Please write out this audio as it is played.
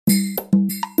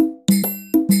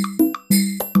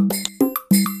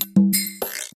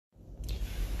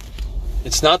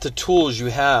It's not the tools you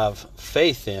have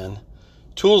faith in.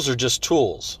 Tools are just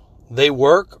tools. They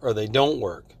work or they don't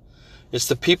work. It's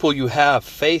the people you have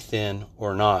faith in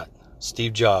or not.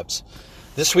 Steve Jobs.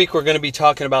 This week we're going to be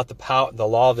talking about the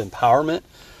law of empowerment.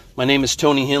 My name is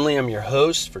Tony Henley. I'm your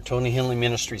host for Tony Henley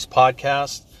Ministries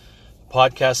podcast. The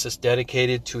podcast is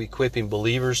dedicated to equipping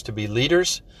believers to be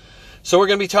leaders. So we're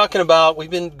going to be talking about,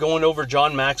 we've been going over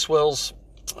John Maxwell's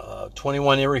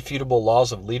 21 irrefutable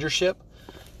laws of leadership.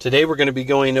 Today we're going to be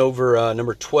going over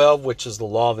number 12, which is the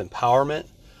law of empowerment.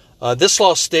 This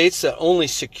law states that only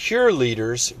secure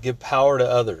leaders give power to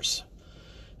others.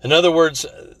 In other words,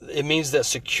 it means that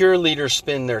secure leaders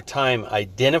spend their time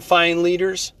identifying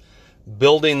leaders,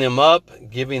 building them up,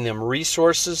 giving them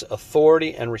resources,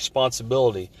 authority, and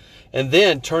responsibility, and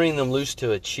then turning them loose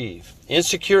to achieve.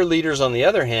 Insecure leaders, on the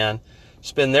other hand,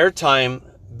 spend their time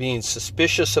being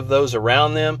suspicious of those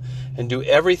around them and do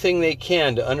everything they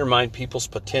can to undermine people's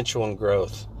potential and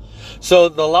growth. So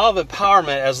the law of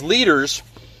empowerment, as leaders,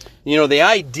 the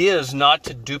idea is not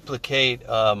to duplicate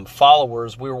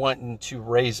followers. We're wanting to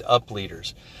raise up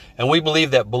leaders. And we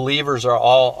believe that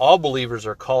all believers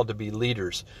are called to be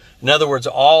leaders. In other words,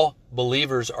 all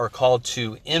believers are called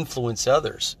to influence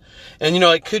others. And,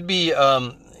 it could be,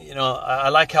 I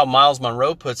like how Miles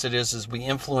Monroe puts it is we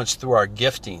influence through our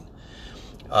gifting.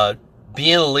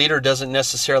 Being a leader doesn't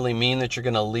necessarily mean that you're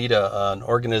going to lead an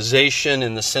organization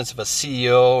in the sense of a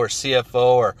CEO or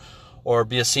CFO or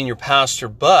be a senior pastor,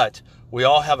 but we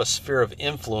all have a sphere of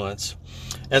influence.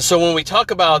 And so when we talk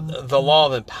about the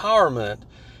law of empowerment,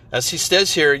 as he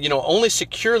says here, only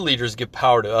secure leaders give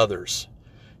power to others.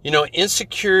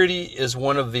 Insecurity is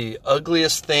one of the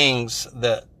ugliest traits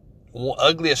that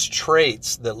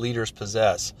leaders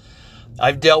possess.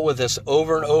 I've dealt with this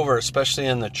over and over, especially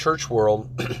in the church world,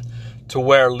 to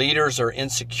where leaders are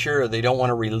insecure. They don't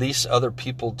want to release other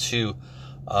people to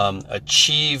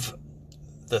achieve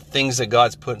the things that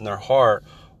God's put in their heart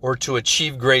or to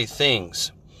achieve great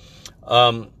things.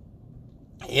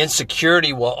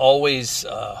 Insecurity will always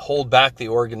hold back the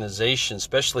organization,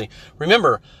 especially,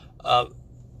 remember,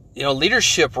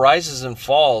 leadership rises and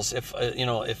falls if,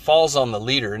 it falls on the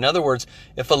leader. In other words,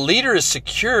 if a leader is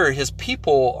secure, his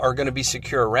people are going to be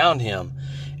secure around him.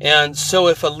 And so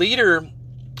if a leader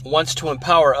wants to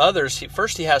empower others, he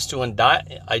has to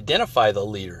identify the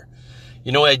leader.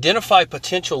 Identify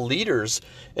potential leaders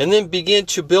and then begin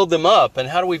to build them up. And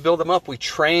how do we build them up? We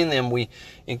train them, we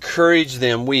encourage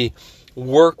them, we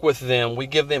work with them, we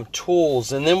give them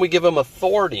tools, and then we give them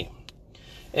authority.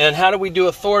 And how do we do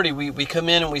authority? We come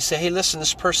in and we say, hey, listen,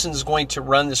 this person is going to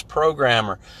run this program,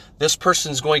 or this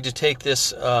person is going to take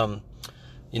this,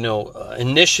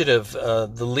 initiative,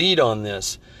 the lead on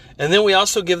this. And then we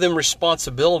also give them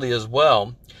responsibility as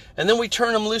well. And then we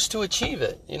turn them loose to achieve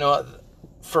it.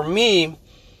 For me,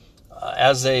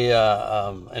 as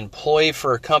a employee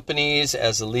for companies,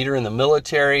 as a leader in the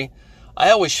military,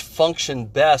 I always function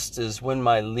best is when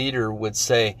my leader would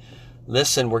say,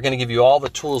 listen, we're going to give you all the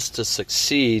tools to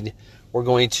succeed. We're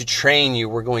going to train you.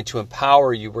 We're going to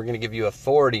empower you. We're going to give you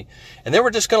authority. And then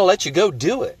we're just going to let you go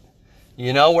do it.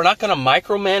 We're not going to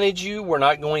micromanage you. We're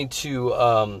not going to,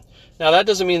 now that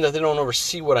doesn't mean that they don't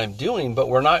oversee what I'm doing, but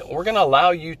we're going to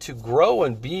allow you to grow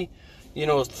and be,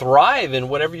 thrive in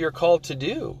whatever you're called to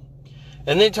do.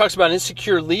 And then he talks about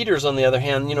insecure leaders, on the other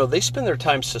hand, they spend their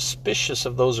time suspicious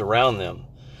of those around them.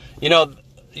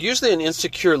 Usually an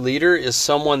insecure leader is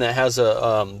someone that has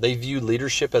they view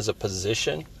leadership as a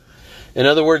position. In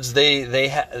other words, they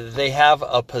have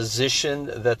a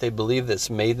position that they believe that's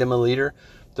made them a leader.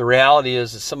 The reality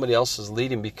is that somebody else is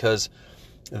leading because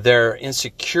their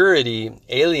insecurity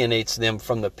alienates them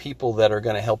from the people that are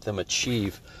going to help them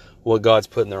achieve what God's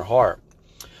put in their heart.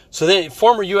 So then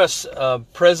former U.S.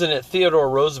 President Theodore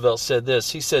Roosevelt said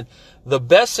this. He said, the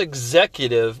best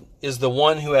executive is the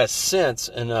one who has sense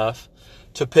enough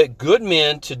to pick good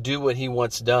men to do what he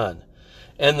wants done,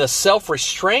 and the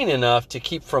self-restraint enough to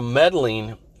keep from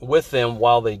meddling with them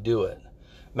while they do it.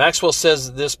 Maxwell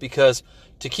says this because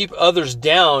to keep others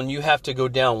down, you have to go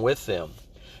down with them.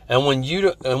 And when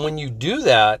you do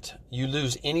that, you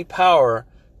lose any power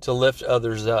to lift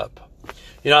others up.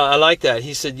 I like that.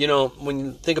 He said, when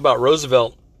you think about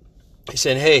Roosevelt, he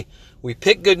said, hey, we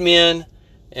pick good men,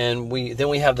 and then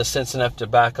we have the sense enough to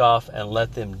back off and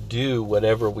let them do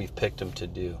whatever we've picked them to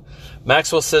do.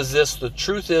 Maxwell says this, the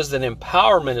truth is that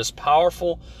empowerment is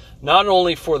powerful not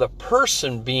only for the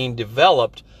person being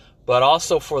developed, but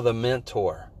also for the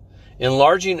mentor.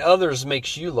 Enlarging others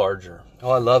makes you larger.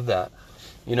 Oh, I love that.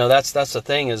 That's the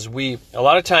thing is a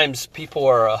lot of times people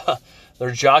are,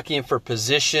 they're jockeying for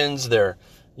positions. They're,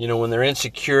 when they're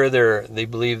insecure, they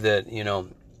believe that,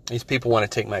 These people want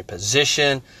to take my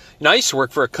position. I used to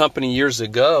work for a company years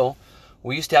ago.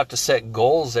 We used to have to set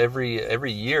goals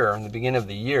every year in the beginning of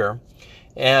the year.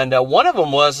 And one of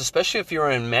them was, especially if you were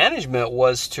in management,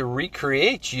 was to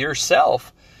recreate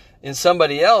yourself in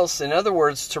somebody else. In other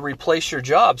words, to replace your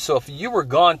job. So if you were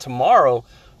gone tomorrow,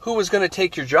 who was going to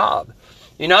take your job?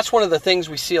 That's one of the things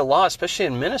we see a lot, especially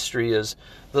in ministry, is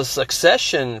the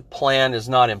succession plan is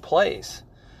not in place.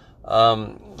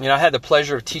 I had the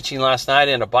pleasure of teaching last night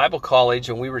in a Bible college,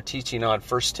 and we were teaching on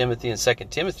 1 Timothy and 2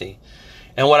 Timothy.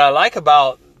 And what I like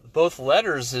about both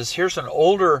letters is here's an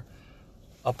older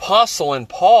apostle in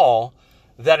Paul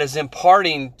that is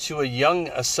imparting to a young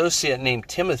associate named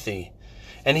Timothy.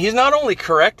 And he's not only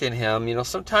correcting him,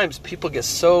 sometimes people get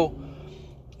so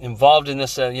involved in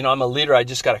this, I'm a leader, I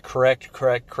just got to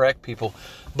correct people.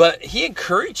 But he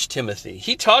encouraged Timothy.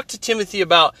 He talked to Timothy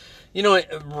about,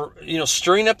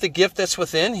 stirring up the gift that's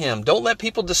within him. Don't let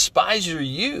people despise your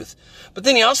youth. But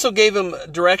then he also gave him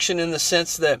direction in the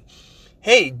sense that,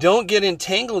 hey, don't get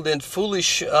entangled in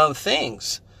foolish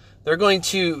things. They're going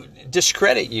to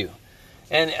discredit you.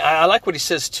 And I like what he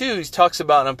says too. He talks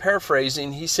about, and I'm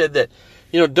paraphrasing, he said that,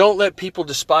 don't let people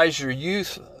despise your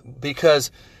youth,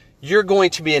 because you're going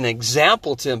to be an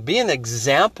example to them. Be an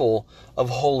example of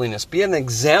holiness. Be an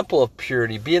example of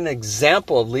purity. Be an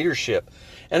example of leadership.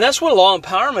 And that's what law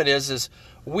empowerment is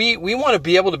we want to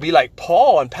be able to be like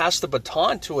Paul and pass the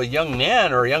baton to a young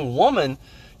man or a young woman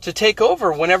to take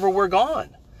over whenever we're gone.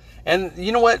 And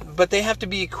you know what? But they have to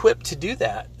be equipped to do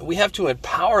that. We have to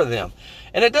empower them.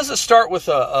 And it doesn't start with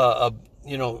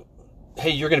hey,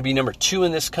 you're going to be number 2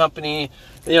 in this company.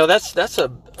 That's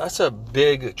a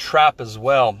big trap as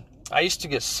well. I used to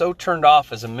get so turned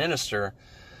off as a minister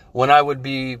when I would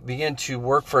begin to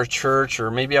work for a church, or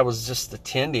maybe I was just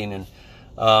attending, and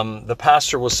the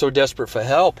pastor was so desperate for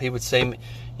help. He would say,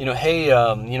 hey,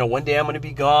 one day I'm going to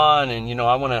be gone, and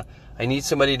I need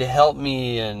somebody to help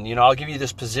me, and I'll give you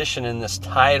this position and this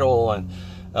title, and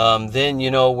then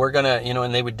we're gonna,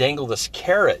 and they would dangle this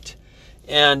carrot.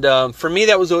 And for me,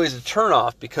 that was always a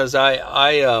turnoff, because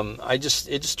it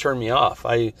just turned me off.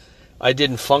 I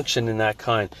didn't function in that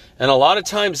kind. And a lot of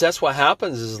times that's what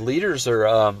happens is leaders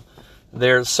are,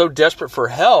 they're so desperate for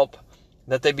help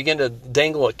that they begin to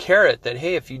dangle a carrot that,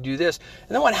 hey, if you do this. And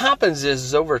then what happens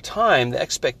is over time, the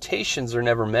expectations are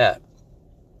never met.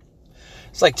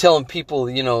 It's like telling people,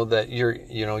 that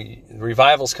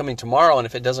revival's coming tomorrow, and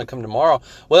if it doesn't come tomorrow,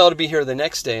 well, it'll be here the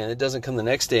next day, and it doesn't come the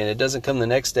next day, and it doesn't come the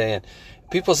next day. And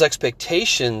people's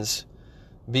expectations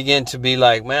begin to be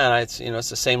like, man, it's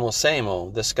the same old, same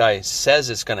old. This guy says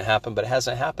it's going to happen, but it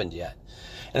hasn't happened yet.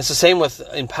 And it's the same with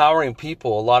empowering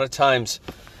people. A lot of times,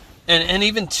 and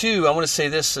even too, I want to say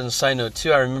this in a side note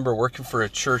too. I remember working for a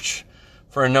church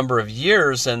for a number of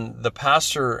years, and the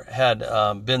pastor had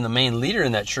been the main leader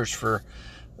in that church for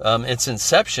its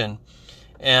inception.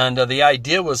 And the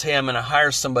idea was, hey, I'm going to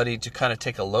hire somebody to kind of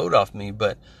take a load off me.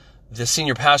 But the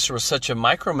senior pastor was such a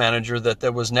micromanager that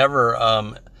there was never,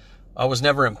 I was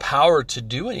never empowered to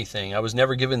do anything. I was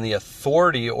never given the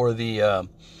authority or the,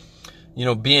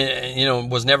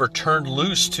 was never turned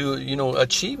loose to,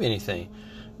 achieve anything.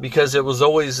 Because it was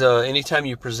always, anytime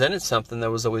you presented something,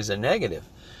 there was always a negative.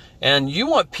 And you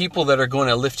want people that are going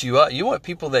to lift you up. You want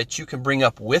people that you can bring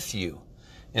up with you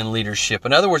in leadership.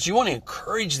 In other words, you want to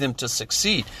encourage them to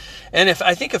succeed. And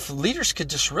if leaders could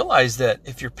just realize that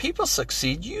if your people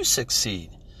succeed, you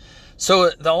succeed. So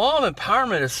the law of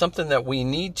empowerment is something that we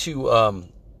need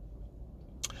to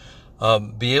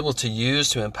be able to use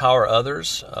to empower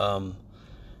others.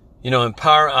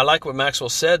 Empower. I like what Maxwell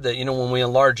said, that, when we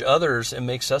enlarge others, it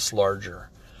makes us larger.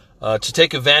 To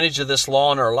take advantage of this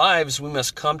law in our lives, we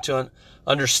must come to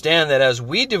understand that as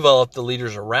we develop the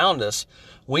leaders around us,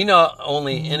 we not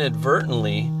only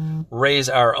inadvertently raise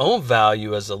our own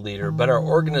value as a leader, but our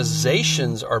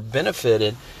organizations are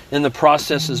benefited in the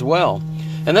process as well.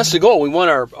 And that's the goal. We want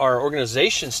our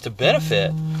organizations to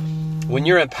benefit. When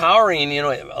you're empowering,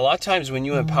 a lot of times when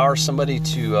you empower somebody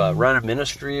to run a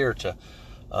ministry or to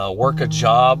work a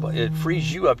job, it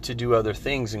frees you up to do other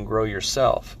things and grow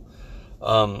yourself.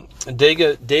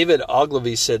 David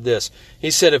Ogilvy said this.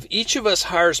 He said, if each of us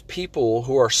hires people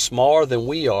who are smaller than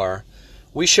we are,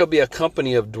 we shall be a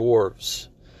company of dwarves.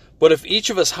 But if each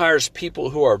of us hires people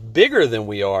who are bigger than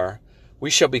we are, we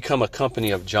shall become a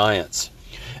company of giants.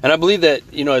 And I believe that,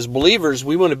 as believers,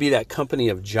 we want to be that company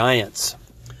of giants.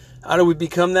 How do we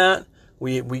become that?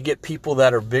 We get people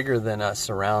that are bigger than us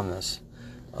around us.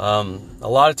 A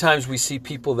lot of times we see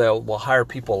people that will hire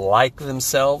people like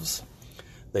themselves.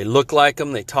 They look like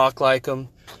them. They talk like them.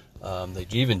 They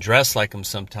even dress like them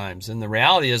sometimes. And the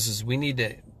reality is we need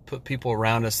to put people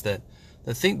around us that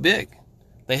think big,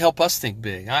 they help us think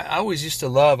big. I always used to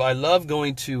I love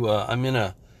going to, I'm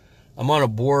on a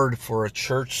board for a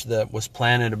church that was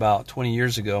planted about 20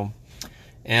 years ago.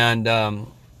 And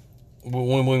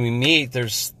when we meet,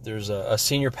 there's a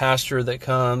senior pastor that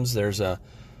comes, there's a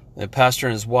pastor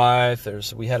and his wife,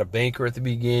 we had a banker at the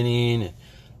beginning,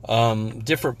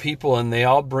 different people, and they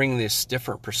all bring this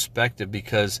different perspective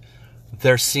because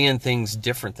they're seeing things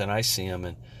different than I see them.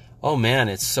 And oh man,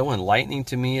 it's so enlightening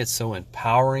to me. It's so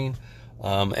empowering.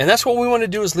 And that's what we want to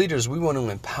do as leaders. We want to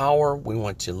empower. We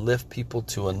want to lift people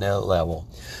to another level.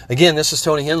 Again, this is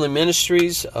Tony Henley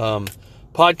Ministries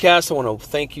podcast. I want to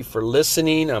thank you for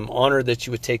listening. I'm honored that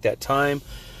you would take that time.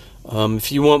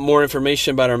 If you want more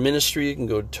information about our ministry, you can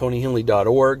go to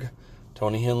tonyhenley.org,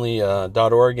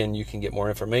 tonyhenley.org, and you can get more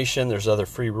information. There's other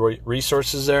free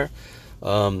resources there.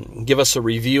 Give us a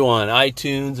review on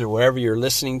iTunes or wherever you're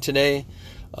listening today.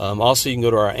 Also, you can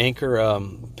go to our Anchor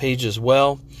page as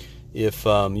well. If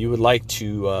you would like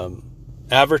to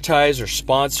advertise or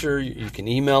sponsor, you can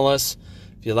email us.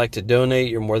 If you'd like to donate,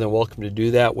 you're more than welcome to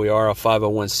do that. We are a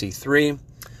 501c3.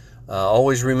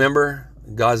 Always remember,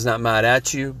 God's not mad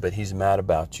at you, but He's mad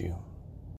about you.